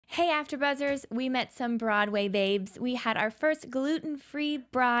Hey AfterBuzzers, we met some Broadway babes. We had our first gluten-free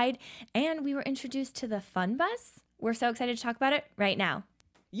bride, and we were introduced to the Fun Bus. We're so excited to talk about it right now.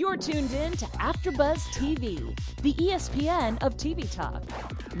 You're tuned in to AfterBuzz TV, the ESPN of TV talk.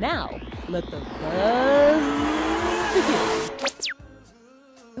 Now, let the buzz begin.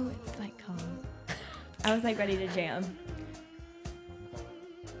 Oh, it's like calm. I was like ready to jam.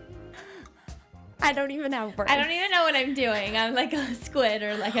 I don't even have words. I don't even know what I'm doing. I'm like a squid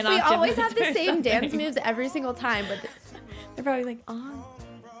or like an octopus. We always have the same something. dance moves every single time, but They're probably like, oh.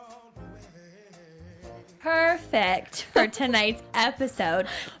 Perfect for tonight's episode.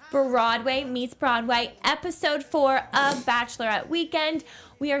 Broadway meets Broadway, episode 4 of Bachelorette Weekend.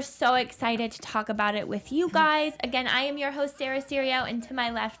 We are so excited to talk about it with you guys. Again, I am your host, Serio, and to my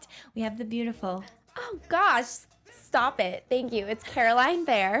left, we have the beautiful. oh gosh, stop it. Thank you. It's Caroline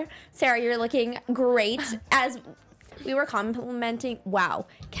Thayer. Sarah, you're looking great. As we were complimenting, wow,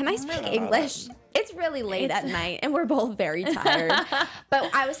 can I speak English? It's really late at night, and we're both very tired.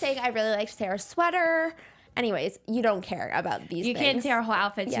 But I was saying I really liked Sarah's sweater. Anyways, you don't care about these You things. can't see our whole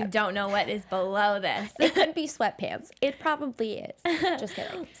outfits. Yeah. You don't know what is below this. It could be sweatpants. It probably is. Just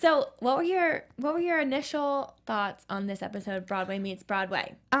kidding. So, what were your initial thoughts on this episode, Broadway meets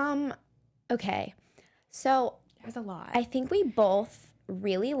Broadway? Okay. So There's a lot. I think we both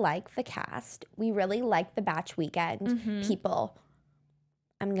really like the cast. We really like the Bach Weekend people.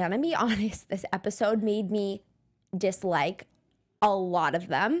 I'm gonna be honest, this episode made me dislike a lot of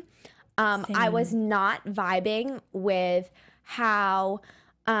them. I was not vibing with how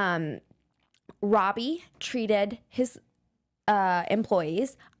Robbie treated his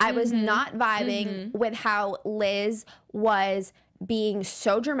employees. I was not vibing with how Liz was being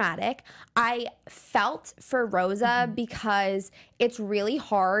so dramatic. I felt for Rosa because it's really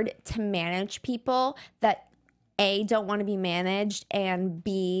hard to manage people that A, don't want to be managed, and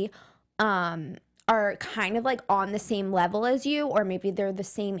B, are kind of like on the same level as you, or maybe they're the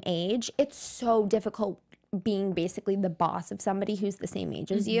same age. It's so difficult being basically the boss of somebody who's the same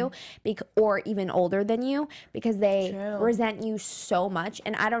age as you, or even older than you, because they resent you so much.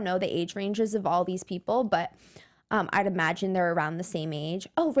 And I don't know the age ranges of all these people, but I'd imagine they're around the same age.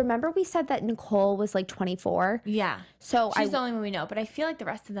 Oh, remember we said that Nicole was like 24? Yeah. So She's the only one we know, but I feel like the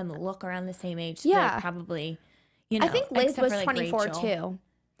rest of them look around the same age. So Yeah. they're probably, you know. I think Liz except was for, like, 24 Rachel. too.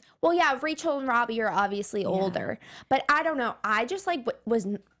 Well, yeah, Rachel and Robbie are obviously older. But I don't know. I just like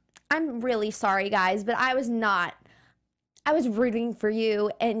I'm really sorry, guys, but I was rooting for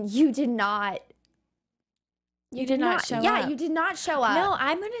you, and you did not. You did not show up. Yeah, you did not show up. No,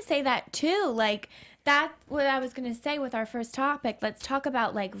 I'm going to say that too. Like, that's what I was going to say with our first topic. Let's talk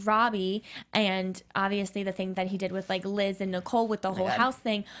about like Robbie and obviously the thing that he did with like Liz and Nicole with the whole house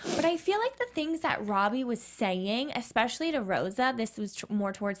thing. But I feel like the things that Robbie was saying, especially to Rosa, this was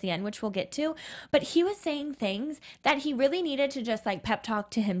more towards the end, which we'll get to, but he was saying things that he really needed to just like pep talk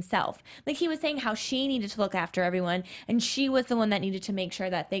to himself. Like he was saying how she needed to look after everyone, and she was the one that needed to make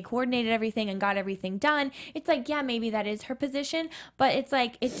sure that they coordinated everything and got everything done. It's like, yeah, maybe that is her position, but it's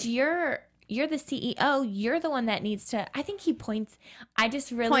like, you're the CEO. You're the one that needs to. I think he points. I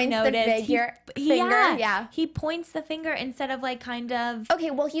just really noticed. Finger, yeah. He points the finger instead of like kind of.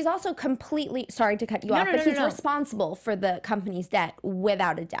 Okay, well, he's also completely. Sorry to cut you off, but he's responsible for the company's debt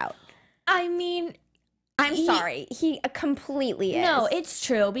without a doubt. I mean, I'm sorry. He completely is. No, it's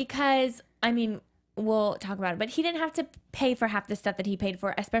true because I mean. We'll talk about it, but he didn't have to pay for half the stuff that he paid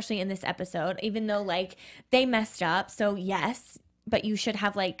for, especially in this episode, even though like they messed up. So yes, but you should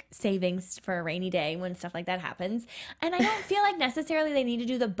have like savings for a rainy day when stuff like that happens. And I don't feel like necessarily they need to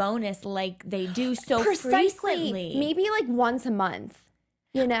do the bonus like they do so frequently. Maybe like once a month.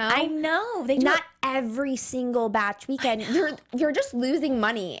 You know? I know. They do not every single Bach Weekend. You're just losing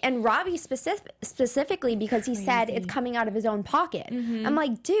money. And Robbie specifically because he said it's coming out of his own pocket. I'm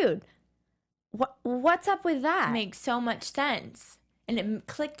like, dude, what's up with that? It makes so much sense. And it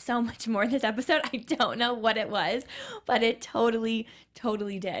clicked so much more this episode. I don't know what it was, but it totally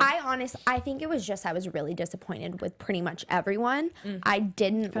did. I think it was just I was really disappointed with pretty much everyone. I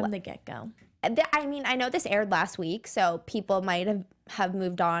didn't from the get-go. I mean, I know this aired last week, so people might have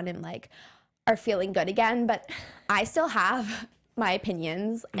moved on and like are feeling good again, but I still have my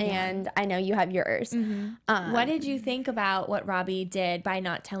opinions, and I know you have yours. What did you think about what Robbie did by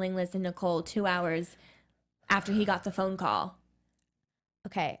not telling Liz and Nicole 2 hours after he got the phone call?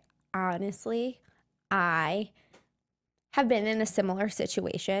 Okay, honestly, I have been in a similar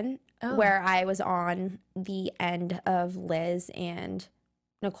situation where I was on the end of Liz and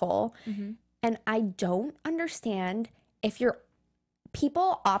Nicole, and I don't understand if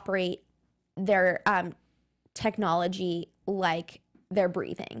people operate their technology like they're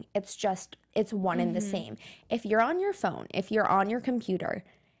breathing. It's one and the same. If you're on your phone, if you're on your computer,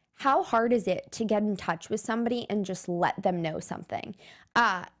 how hard is it to get in touch with somebody and just let them know something?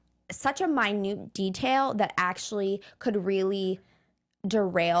 Such a minute detail that actually could really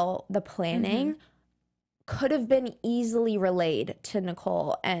derail the planning could have been easily relayed to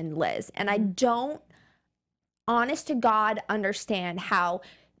Nicole and Liz. And I don't, honest to God, understand how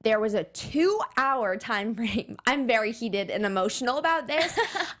there was a 2-hour time frame. I'm very heated and emotional about this.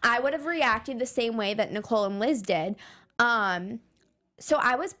 I would have reacted the same way that Nicole and Liz did. So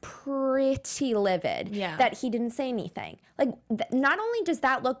I was pretty livid that he didn't say anything. Like, not only does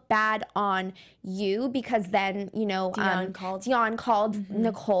that look bad on you, because then, you know, Dion called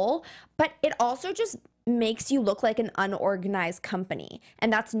Nicole, but it also just makes you look like an unorganized company.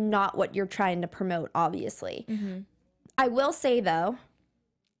 And that's not what you're trying to promote, obviously. I will say, though,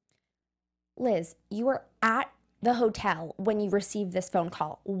 Liz, you were at the hotel when you received this phone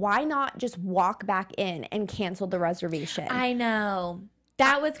call. Why not just walk back in and cancel the reservation? I know.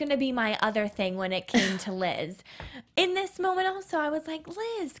 That was going to be my other thing when it came to Liz. In this moment also, I was like,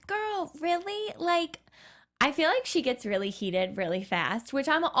 Liz, girl, really? Like, I feel like she gets really heated really fast, which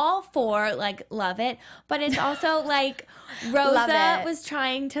I'm all for, like, love it. But it's also like Rosa was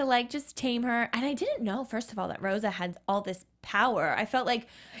trying to, like, just tame her. And I didn't know, first of all, that Rosa had all this power. I felt like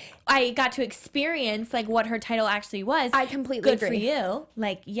I got to experience, like, what her title actually was. I completely agree. Good for you.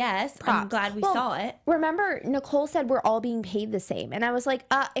 Like, yes, props. I'm glad we saw it. Remember, Nicole said we're all being paid the same. And I was like,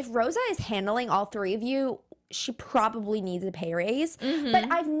 if Rosa is handling all three of you, she probably needs a pay raise.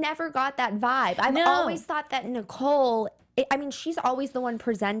 But I've never got that vibe. I've always thought that Nicole, I mean, she's always the one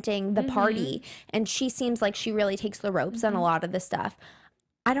presenting the party, and she seems like she really takes the ropes on a lot of the stuff.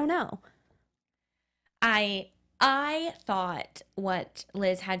 I don't know. I thought what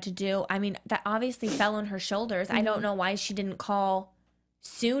Liz had to do, I mean, that obviously fell on her shoulders. I don't know why she didn't call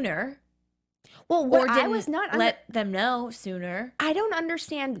sooner. Well, what I was not let them know sooner. I don't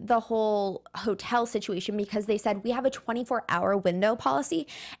understand the whole hotel situation, because they said we have a 24-hour window policy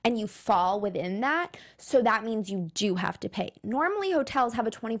and you fall within that. So that means you do have to pay. Normally hotels have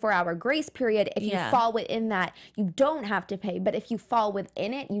a 24-hour grace period. If you fall within that, you don't have to pay. But if you fall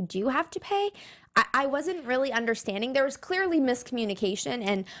within it, you do have to pay. I wasn't really understanding. There was clearly miscommunication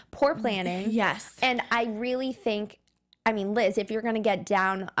and poor planning. Yes. And I really think, I mean, Liz, if you're going to get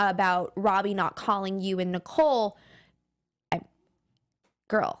down about Robbie not calling you and Nicole,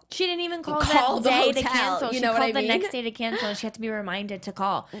 girl. She didn't even call that day to cancel. You she know called what I mean? the next day to cancel, and she had to be reminded to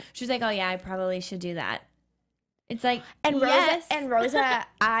call. She was like, oh, yeah, I probably should do that. It's like, and yes. Rosa,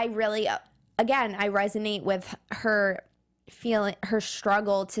 I really, again, I resonate with her feeling, her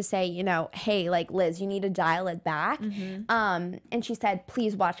struggle to say, you know, hey, like, Liz, you need to dial it back. And she said,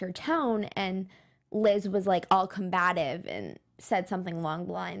 please watch your tone. And Liz was like all combative and said something along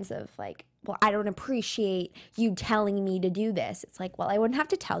the lines of like, well, I don't appreciate you telling me to do this. It's like, well, I wouldn't have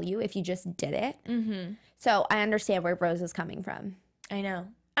to tell you if you just did it. So I understand where Rose is coming from. I know.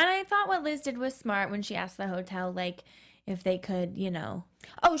 And I thought what Liz did was smart when she asked the hotel, like, if they could, you know.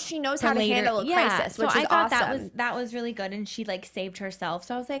 Oh, she knows how to handle a crisis, which is awesome. So I thought that was really good, and she, like, saved herself.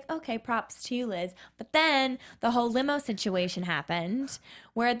 So I was like, okay, props to you, Liz. But then the whole limo situation happened,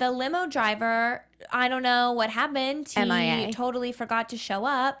 where the limo driver, I don't know what happened. He MIA. Totally forgot to show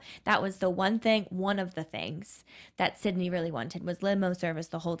up. That was the one of the things that Sydney really wanted, was limo service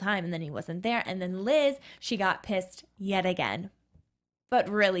the whole time, and then he wasn't there. And then Liz, she got pissed yet again, but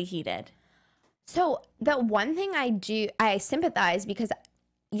really heated. So the one thing I sympathize, because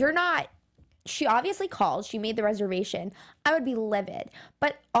she obviously called, she made the reservation. I would be livid.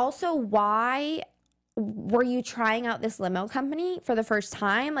 But also, why were you trying out this limo company for the first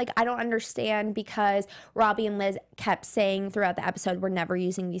time? Like, I don't understand, because Robbie and Liz kept saying throughout the episode, we're never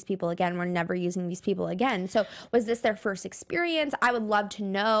using these people again. We're never using these people again. So was this their first experience? I would love to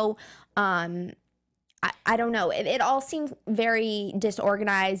know. I don't know. It all seemed very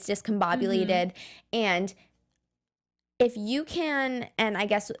disorganized, discombobulated. And if you can, and I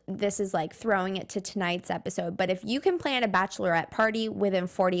guess this is like throwing it to tonight's episode, but if you can plan a bachelorette party within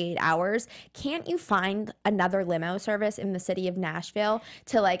 48 hours, can't you find another limo service in the city of Nashville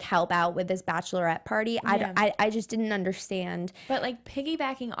to like help out with this bachelorette party? Yeah. I just didn't understand. But like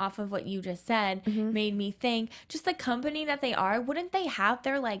piggybacking off of what you just said made me think, just the company that they are, wouldn't they have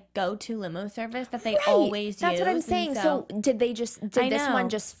their like go-to limo service that they always use? That's what I'm saying. So did this one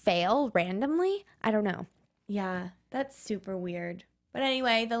just fail randomly? I don't know. Yeah, that's super weird. But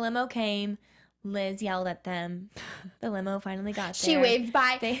anyway, the limo came. Liz yelled at them. The limo finally got there. She waved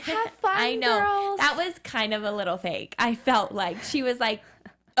by. Have fun, I know. girls. That was kind of a little fake. I felt like she was like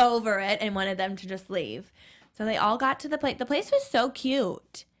over it and wanted them to just leave. So they all got to the place. The place was so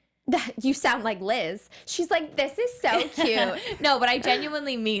cute. You sound like Liz. She's like, this is so cute. No, but I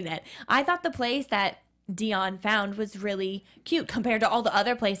genuinely mean it. I thought the place that Dion found was really cute compared to all the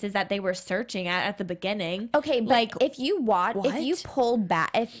other places that they were searching at the beginning. Okay, but like, if you pulled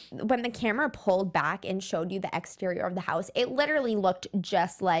back, when the camera pulled back and showed you the exterior of the house, it literally looked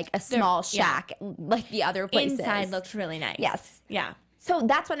just like a small shack, like the other places. Inside looked really nice. Yes. Yeah. So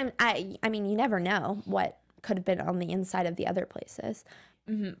that's what I mean, you never know what could have been on the inside of the other places.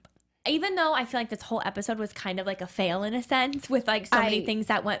 Mm-hmm. Even though I feel like this whole episode was kind of like a fail in a sense with like so many things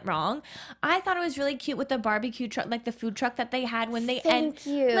that went wrong, I thought it was really cute with the barbecue truck, like the food truck that they had when they Thank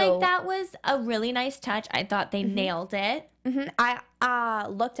you. Like that was a really nice touch. I thought they nailed it. Mm-hmm. I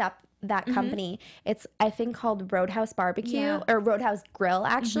looked up that company. It's I think called Roadhouse Barbecue or Roadhouse Grill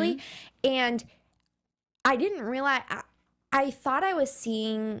actually, and I didn't realize. I thought I was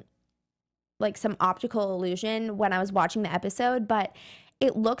seeing like some optical illusion when I was watching the episode, but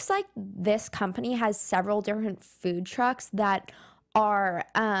it looks like this company has several different food trucks that are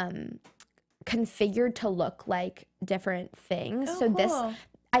configured to look like different things. Oh, so cool.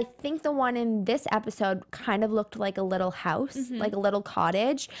 I think the one in this episode kind of looked like a little house, like a little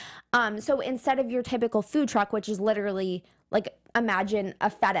cottage. So instead of your typical food truck, which is literally like, imagine a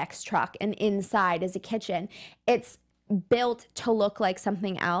FedEx truck and inside is a kitchen, it's built to look like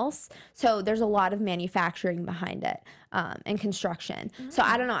something else. So there's a lot of manufacturing behind it and construction. So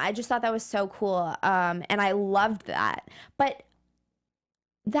I don't know. I just thought that was so cool. And I loved that. But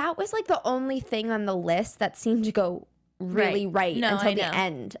that was like the only thing on the list that seemed to go really right until the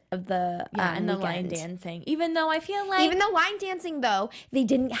end of the and the line dancing. Even though I feel like line dancing, though, they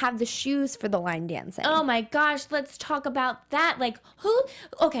didn't have the shoes for the line dancing. Oh my gosh, let's talk about that. Like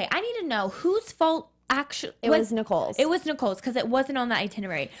okay, I need to know whose fault actually it was Nicole's. It was Nicole's because it wasn't on the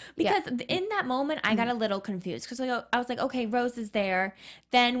itinerary. Because in that moment, I got a little confused because I was like, okay, Rose is there.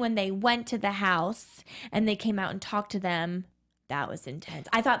 Then when they went to the house and they came out and talked to them, that was intense.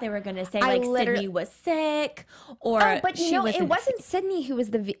 I thought they were going to say like Sydney was sick or but you know, it wasn't Sydney who was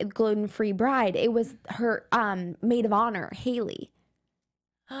the gluten-free bride. It was her maid of honor, Haley.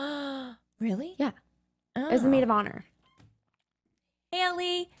 Really? Yeah. It was the maid of honor.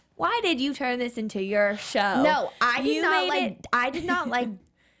 Haley, why did you turn this into your show? No, I did not like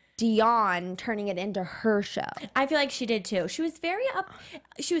Dion turning it into her show. I feel like she did too. She was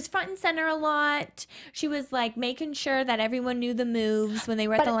she was front and center a lot. She was like making sure that everyone knew the moves when they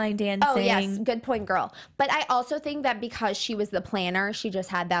were at the line dancing. Oh yes, good point, girl. But I also think that because she was the planner, she just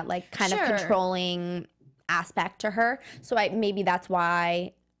had that like kind of controlling aspect to her. So maybe that's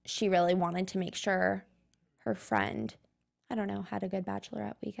why she really wanted to make sure her friend, I don't know, had a good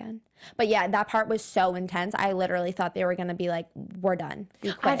Bachelorette weekend. But yeah, that part was so intense. I literally thought they were going to be like, we're done.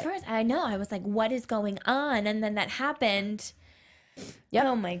 We quit. At first, I know. I was like, what is going on? And then that happened. Yep.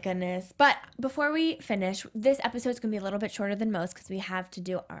 Oh my goodness. But before we finish, this episode's going to be a little bit shorter than most because we have to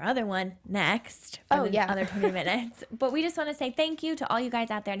do our other one next for the other 20 minutes. But we just want to say thank you to all you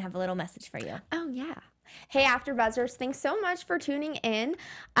guys out there and have a little message for you. Oh, yeah. Hey, AfterBuzzers, thanks so much for tuning in.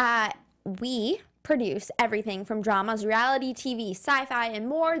 We produce everything from dramas, reality TV, sci-fi, and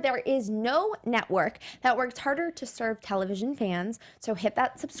more. There is no network that works harder to serve television fans. So hit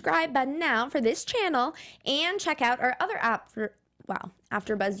that subscribe button now for this channel and check out our other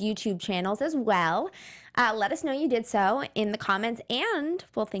AfterBuzz YouTube channels as well. Let us know you did so in the comments and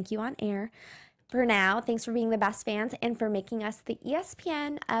we'll thank you on air. For now, thanks for being the best fans and for making us the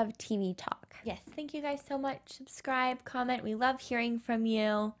ESPN of TV talk. Yes, thank you guys so much. Subscribe, comment. We love hearing from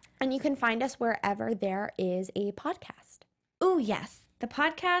you. And you can find us wherever there is a podcast. Oh, yes. The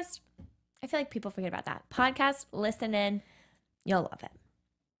podcast, I feel like people forget about that. Podcast, listen in. You'll love it.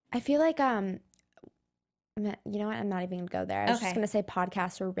 I feel like, you know what? I'm not even going to go there. I was just going to say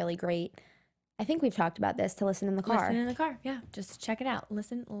podcasts are really great. I think we've talked about this to listen in the car. Listen in the car, yeah. Just check it out.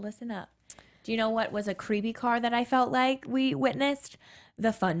 Listen up. Do you know what was a creepy car that I felt like we witnessed?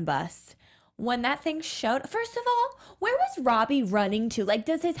 The fun bus. When that thing showed, first of all, where was Robbie running to? Like,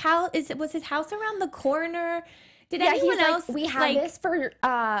 was his house around the corner? Did anyone else? We have this for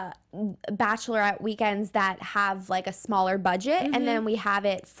Bachelorette weekends that have like a smaller budget, and then we have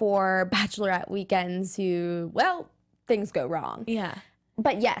it for Bachelorette weekends who, well, things go wrong. Yeah.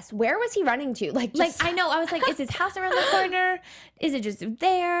 But yes, where was he running to? Like I know. I was like, is his house around the corner? Is it just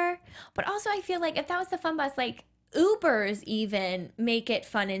there? But also, I feel like if that was the fun bus, like Ubers even make it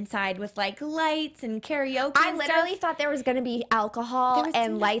fun inside with like lights and karaoke. I literally thought there was going to be alcohol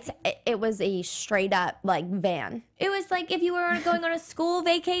and lights. It was a straight up like van. It was like if you were going on a school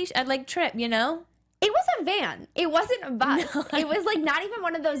vacation, like trip, you know? It was a a van. It wasn't a bus. No, it was like not even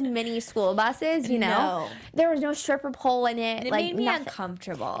one of those mini school buses, you know? No. There was no stripper pole in it. It like, made me nothing.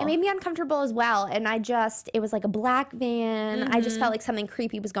 uncomfortable. It made me uncomfortable as well. And it was like a black van. I just felt like something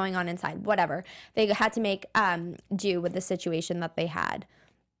creepy was going on inside. Whatever. They had to make do with the situation that they had.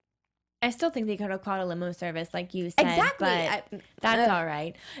 I still think they could have called a limo service, like you said. Exactly. But that's all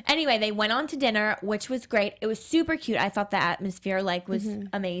right. Anyway, they went on to dinner, which was great. It was super cute. I thought the atmosphere was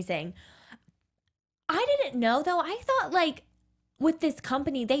amazing. I didn't know though. I thought with this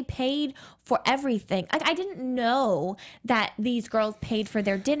company, they paid for everything. I didn't know that these girls paid for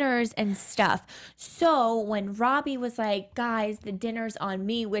their dinners and stuff. So when Robbie was like, guys, the dinner's on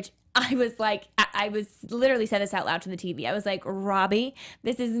me, which I was like, I was literally said this out loud to the TV. I was like, Robbie,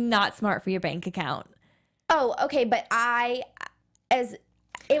 this is not smart for your bank account. Oh, okay. But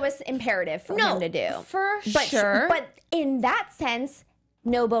it was imperative for him to do. For sure. But in that sense,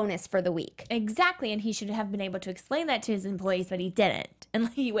 no bonus for the week. Exactly. And he should have been able to explain that to his employees, but he didn't. And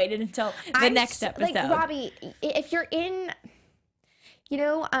he waited until the next episode. Like, Robbie, if you're in,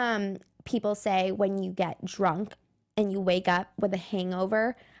 people say when you get drunk and you wake up with a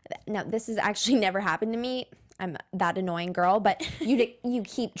hangover. Now, this has actually never happened to me. I'm that annoying girl, but you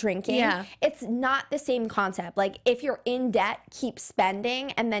keep drinking. Yeah. It's not the same concept. Like, if you're in debt, keep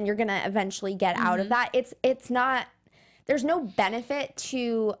spending, and then you're going to eventually get out of that. It's not, there's no benefit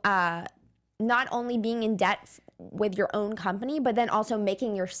to not only being in debt with your own company, but then also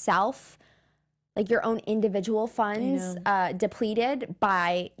making yourself, like your own individual funds, depleted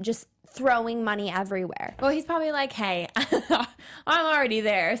by just throwing money everywhere. Well, he's probably like, hey, I'm already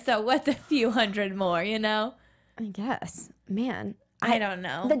there, so what's a few hundred more, I guess. Man. I don't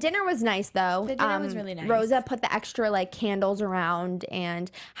know. The dinner was nice, though. The dinner was really nice. Rosa put the extra, candles around and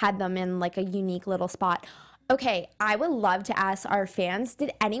had them in, a unique little spot. Okay, I would love to ask our fans,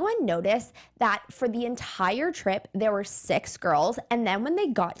 did anyone notice that for the entire trip, there were 6 girls, and then when they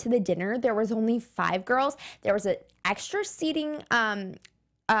got to the dinner, there was only 5 girls? There was an extra seating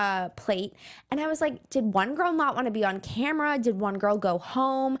plate, and I was like, did one girl not want to be on camera? Did one girl go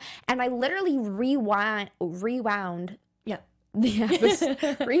home? And I literally rewound the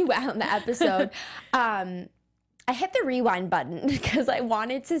episode. I hit the rewind button because I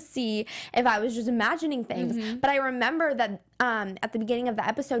wanted to see if I was just imagining things. But I remember that at the beginning of the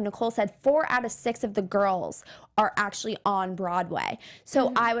episode, Nicole said 4 out of 6 of the girls are actually on Broadway.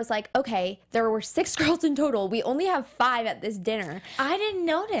 So I was like, okay, there were 6 girls in total. We only have 5 at this dinner. I didn't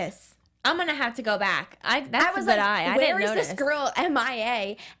notice. I'm going to have to go back. I didn't notice. Where is this girl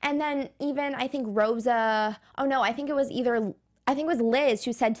MIA? And then even, I think Rosa, I think it was Liz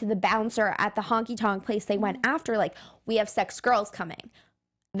who said to the bouncer at the honky tonk place they went after, we have 6 girls coming.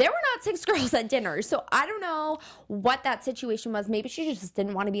 There were not 6 girls at dinner. So I don't know what that situation was. Maybe she just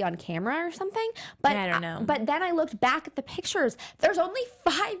didn't want to be on camera or something. But I don't know. But then I looked back at the pictures. There's only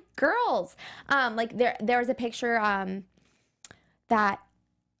 5 girls. There was a picture that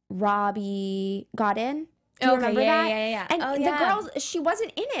Robbie got in. Do you remember that? Yeah. And the girls, she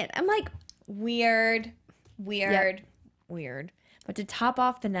wasn't in it. I'm like, weird. But to top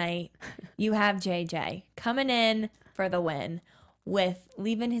off the night, you have JJ coming in for the win with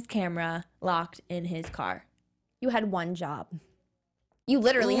leaving his camera locked in his car. You had one job. You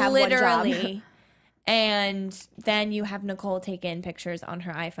literally have one job. And then you have Nicole taking pictures on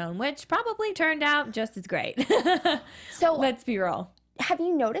her iPhone, which probably turned out just as great. So let's be real. Have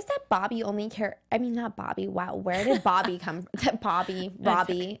you noticed that Bobby only not Bobby. Wow, where did Bobby come from?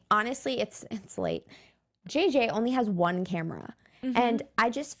 Robbie. Honestly, it's late. JJ only has one camera. And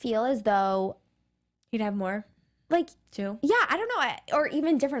I just feel as though he'd have more. Two? Yeah, I don't know. Or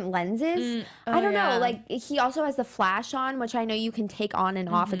even different lenses. I don't know. He also has the flash on, which I know you can take on and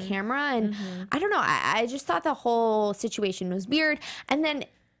off a camera. And I don't know. I just thought the whole situation was weird. And then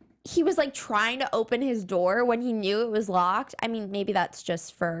he was trying to open his door when he knew it was locked. I mean, maybe that's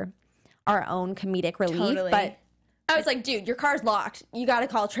just for our own comedic relief. Totally. But I was like, dude, your car's locked. You got to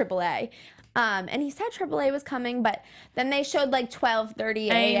call AAA. And he said AAA was coming, but then they showed 12:30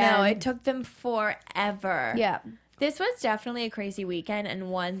 a.m. I know. It took them forever. Yeah. This was definitely a crazy weekend,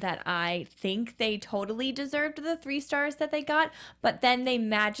 and one that I think they totally deserved the 3 stars that they got, but then they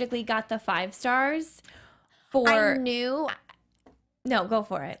magically got the 5 stars for... I knew... No, go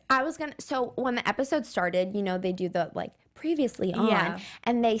for it. So when the episode started, they do the previously on,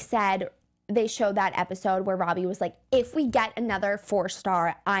 and they showed that episode where Robbie was like, if we get another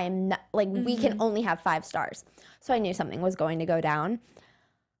 4-star, I am not, we can only have 5 stars. So I knew something was going to go down.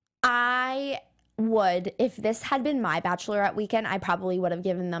 I would, if this had been my Bachelorette weekend, I probably would have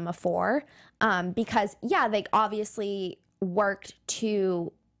given them a 4. Because they obviously worked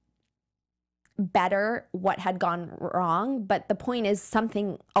to better what had gone wrong, but the point is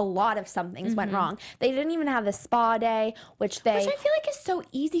a lot of somethings went wrong. They didn't even have the spa day, which I feel like is so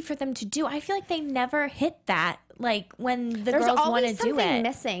easy for them to do. I feel like they never hit that, like when the There's girls want to always do it.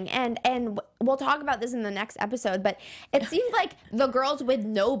 missing, and we'll talk about this in the next episode, but it seems like the girls with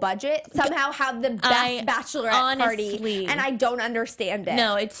no budget somehow have the best bachelorette party, and I don't understand it.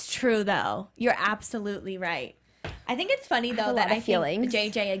 No, it's true though. You're absolutely right. I think it's funny though that I think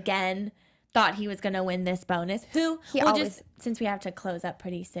JJ again thought he was going to win this bonus. Since we have to close up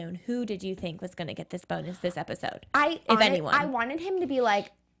pretty soon, who did you think was going to get this bonus this episode? If anyone. I wanted him to be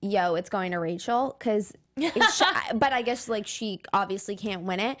like, yo, it's going to Rachel, because but I guess like she obviously can't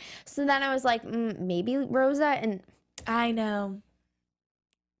win it. So then I was like, maybe Rosa, and I know.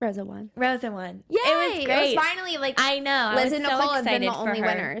 Rosa won. Yay! It was great. It was finally like, I know. Liz and Nicole have been the only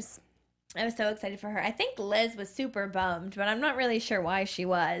winners. I was so excited for her. I think Liz was super bummed, but I'm not really sure why she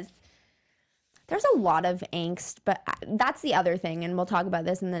was. There's a lot of angst, but that's the other thing, and we'll talk about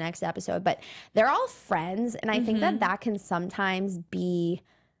this in the next episode, but they're all friends, and I think that can sometimes be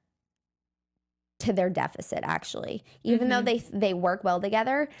to their deficit, actually. Even though they work well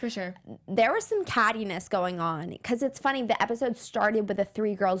together. For sure. There was some cattiness going on, because it's funny, the episode started with the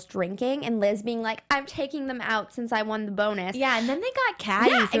 3 girls drinking, and Liz being like, I'm taking them out since I won the bonus. Yeah, and then they got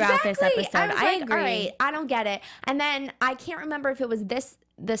catty throughout this episode. I agree. All right, I don't get it. And then I can't remember if it was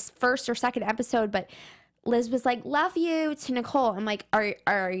this first or second episode, but Liz was like, love you to Nicole. I'm like,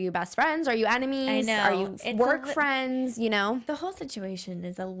 are you best friends? Are you enemies? I know. Are you work friends? You know? The whole situation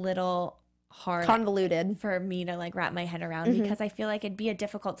is a little hard. Convoluted. For me to like wrap my head around, because I feel like it'd be a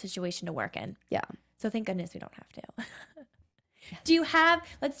difficult situation to work in. Yeah. So thank goodness we don't have to. Do you have,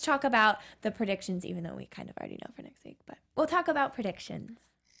 let's talk about the predictions, even though we kind of already know for next week, but we'll talk about predictions.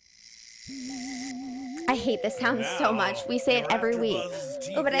 I hate this sound so much. We say it every week.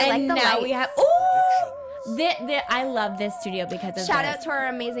 Oh, but I like the now lights. we have, I love this studio because of Shout out to our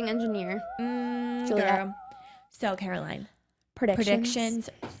amazing engineer, Julia. So Caroline, predictions,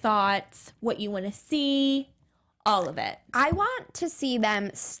 thoughts, what you want to see, all of it. I want to see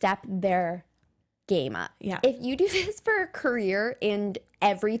them step their game up. Yeah. If you do this for a career and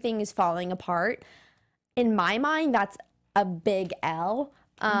everything is falling apart, in my mind, that's a big L.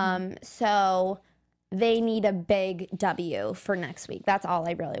 So they need a big W for next week. That's all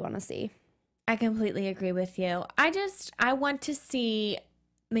I really want to see. I completely agree with you. I want to see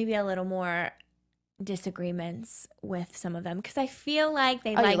maybe a little more disagreements with some of them, because I feel like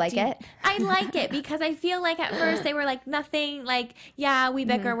they like it. I like it because I feel like at first they were like nothing, like yeah, we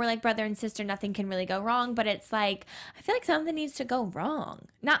bicker, we're like brother and sister, nothing can really go wrong, but it's like I feel like something needs to go wrong,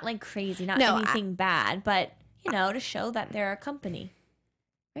 not like crazy, not anything bad, but you know, to show that they're a company.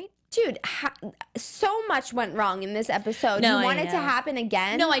 Dude, so much went wrong in this episode. No, you want it to happen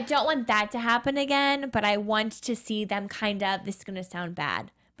again? No, I don't want that to happen again, but I want to see them kind of, this is going to sound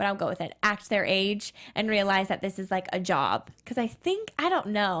bad, but I'll go with it, act their age and realize that this is like a job. Because I don't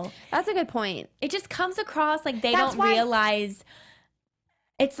know. That's a good point. It just comes across like they don't realize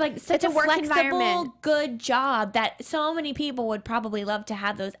it's like such a work flexible, good job that so many people would probably love to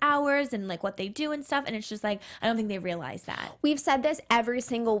have those hours and like what they do and stuff. And it's just like, I don't think they realize that. We've said this every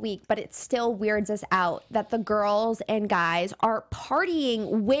single week, but it still weirds us out that the girls and guys are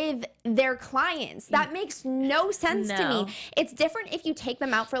partying with their clients. That makes no sense to me. It's different if you take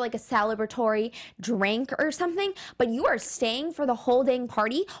them out for like a celebratory drink or something, but you are staying for the whole dang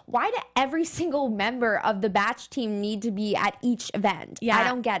party. Why do every single member of the Batch team need to be at each event? Yeah.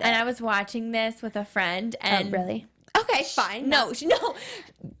 I don't get it. And I was watching this with a friend, and really? Okay, fine. No,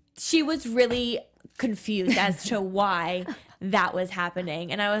 she was really confused as to why that was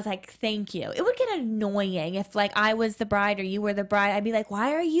happening, and I was like, "Thank you." It would get annoying if, like, I was the bride or you were the bride. I'd be like,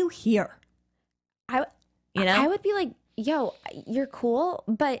 "Why are you here?" I would be like, "Yo, you're cool,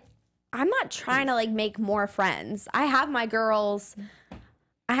 but I'm not trying to like make more friends. I have my girls.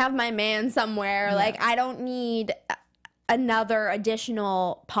 I have my man somewhere. Yeah. Like, I don't need another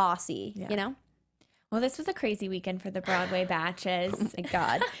additional posse, you know?" Well, this was a crazy weekend for the Broadway Bachs. Oh my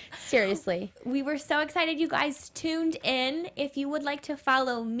God. Seriously. We were so excited you guys tuned in. If you would like to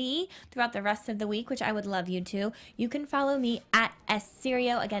follow me throughout the rest of the week, which I would love you to, you can follow me at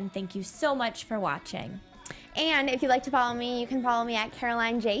Serio. Again, thank you so much for watching. And if you'd like to follow me, you can follow me at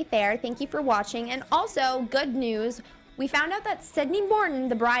Caroline J. Thayer. Thank you for watching. And also, good news. We found out that Sydney Morton,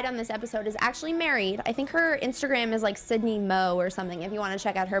 the bride on this episode, is actually married. I think her Instagram is like Sydney Mo or something if you want to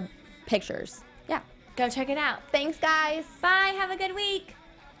check out her pictures. Yeah. Go check it out. Thanks, guys. Bye. Have a good week.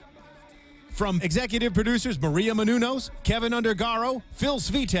 From executive producers Maria Menounos, Keven Undergaro, Phil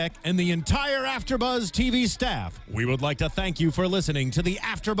Svitek, and the entire AfterBuzz TV staff, we would like to thank you for listening to the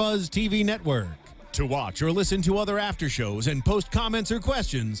AfterBuzz TV network. To watch or listen to other after shows and post comments or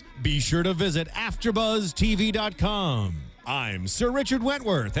questions, be sure to visit AfterBuzzTV.com. I'm Sir Richard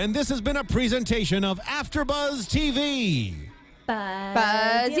Wentworth, and this has been a presentation of AfterBuzz TV.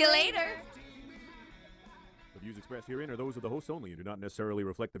 Buzz you later. The views expressed herein are those of the hosts only and do not necessarily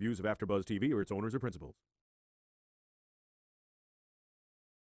reflect the views of AfterBuzz TV or its owners or principals.